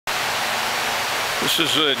This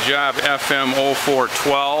is a job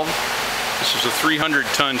FM0412. This is a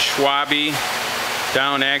 300-ton Schwabe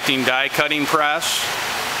down-acting die cutting press.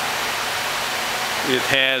 It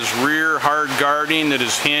has rear hard guarding that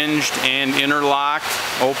is hinged and interlocked,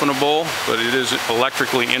 openable, but it is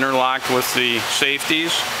electrically interlocked with the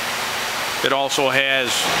safeties. It also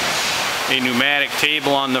has a pneumatic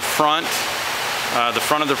table on the front. The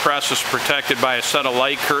front of the press is protected by a set of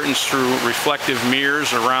light curtains through reflective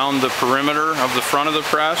mirrors around the perimeter of the front of the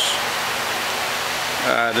press.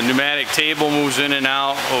 The pneumatic table moves in and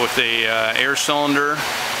out with a air cylinder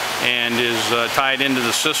and is tied into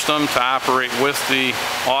the system to operate with the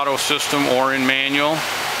auto system or in manual.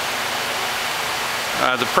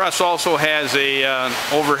 The press also has a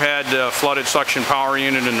overhead flooded suction power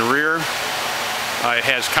unit in the rear. It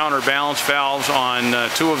has counterbalance valves on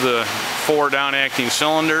 2 of the 4 down-acting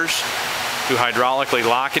cylinders to hydraulically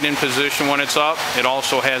lock it in position when it's up. It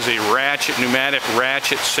also has a pneumatic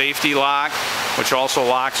ratchet safety lock, which also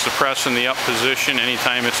locks the press in the up position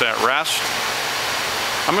anytime it's at rest.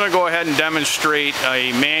 I'm going to go ahead and demonstrate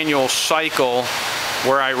a manual cycle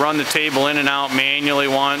where I run the table in and out manually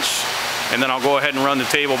once, and then I'll go ahead and run the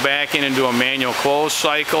table back in and do a manual close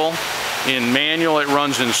cycle. In manual, it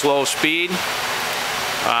runs in slow speed.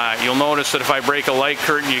 You'll notice that if I break a light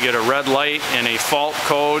curtain, you get a red light and a fault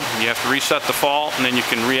code. You have to reset the fault and then you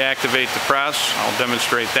can reactivate the press. I'll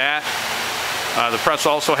demonstrate that. The press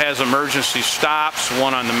also has emergency stops,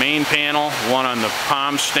 one on the main panel, one on the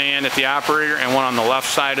palm stand at the operator, and one on the left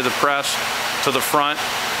side of the press to the front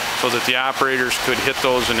so that the operators could hit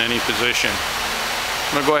those in any position.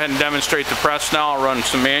 I'm going to go ahead and demonstrate the press now. I'll run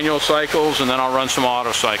some manual cycles and then I'll run some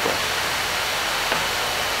auto cycle.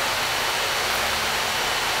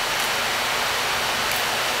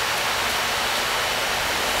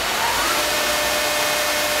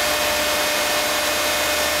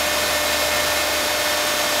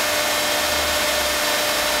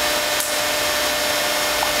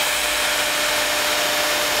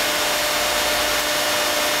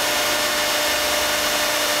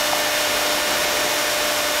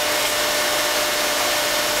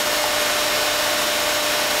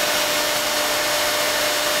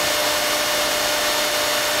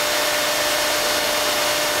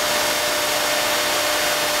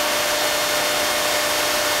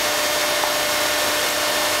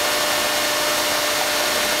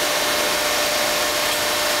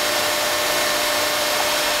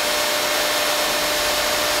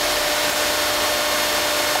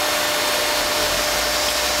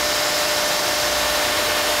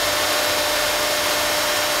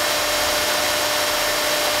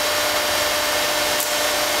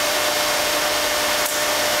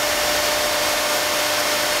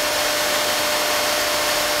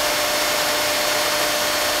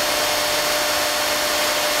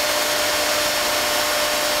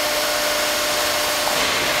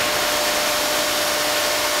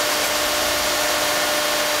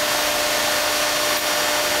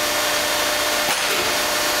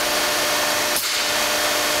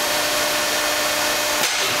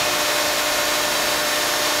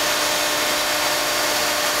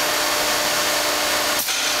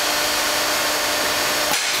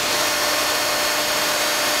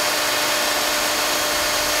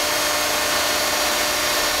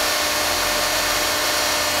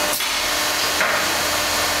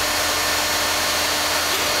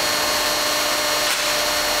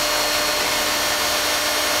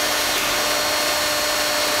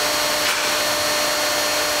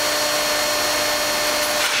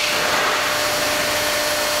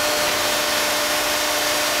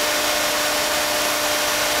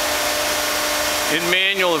 In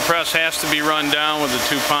manual, the press has to be run down with the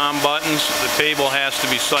 2 palm buttons. The table has to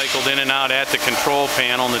be cycled in and out at the control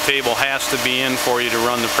panel, and the table has to be in for you to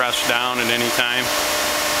run the press down at any time.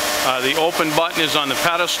 The open button is on the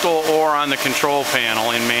pedestal or on the control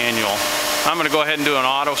panel in manual. I'm going to go ahead and do an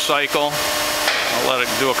auto cycle. I'll let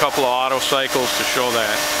it do a couple of auto cycles to show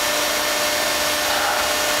that.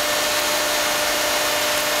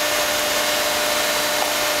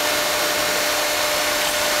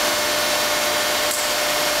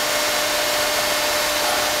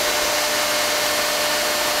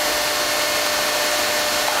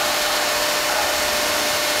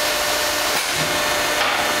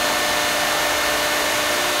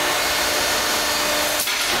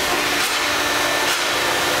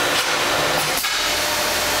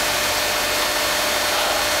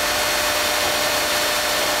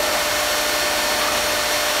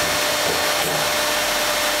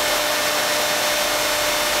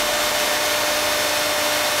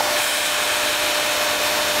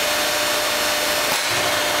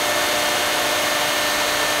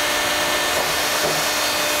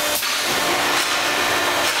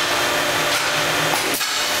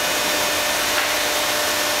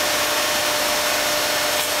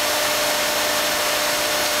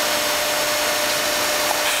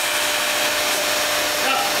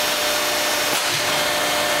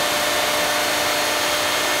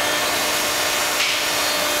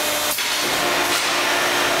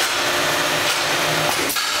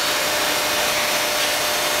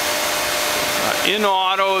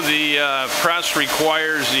 auto, the press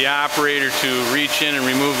requires the operator to reach in and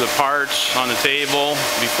remove the parts on the table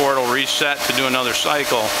before it'll reset to do another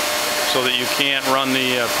cycle, so that you can't run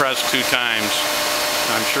the press 2 times.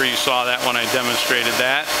 I'm sure you saw that when I demonstrated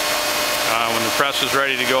that. When the press is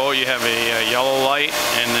ready to go, you have a yellow light,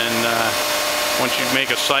 and then once you make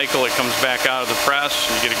a cycle, it comes back out of the press.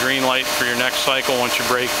 You get a green light for your next cycle once you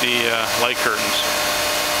break the light curtains.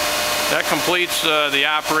 That completes the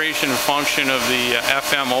operation and function of the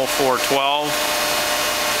FM0412.